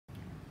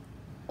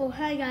Oh,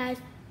 hi guys.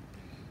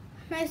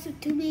 Nice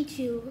to meet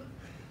you.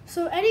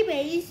 So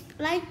anyways,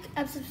 like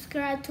and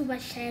subscribe to my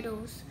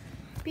channels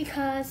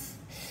because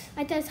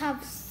I just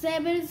have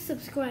 7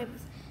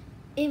 subscribers.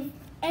 If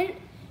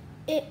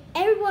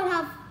everyone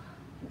have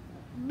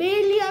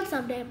millions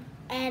of them,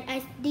 and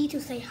I need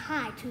to say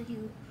hi to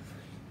you.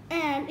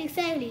 And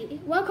exactly,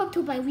 welcome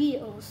to my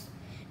videos.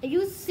 If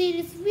you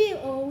see these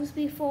videos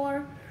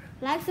before,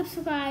 like,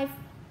 subscribe,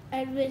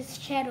 and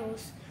with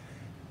channels.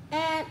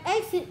 And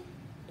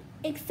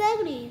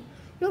exactly,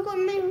 look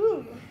on my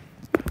room.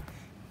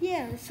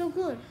 Yeah, so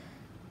good.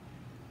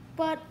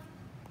 But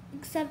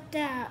except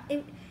that,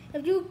 if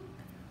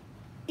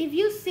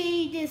you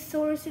see this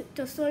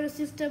the solar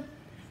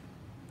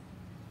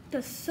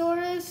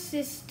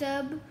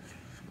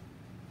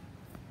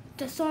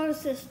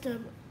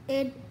system,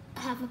 it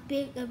have a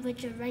big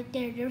adventure right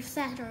there. There's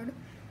Saturn.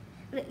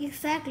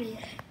 Exactly.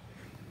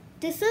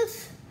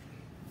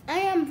 I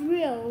am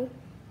real.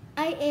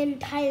 I am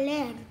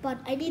Thailand, but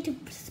I need to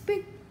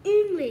speak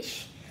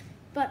English.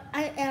 But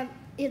I am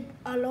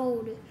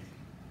alone.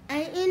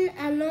 I'm in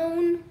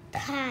alone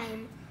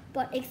time.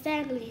 But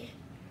exactly,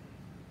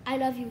 I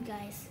love you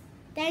guys.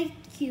 Thank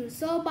you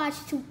so much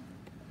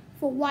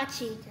for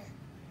watching.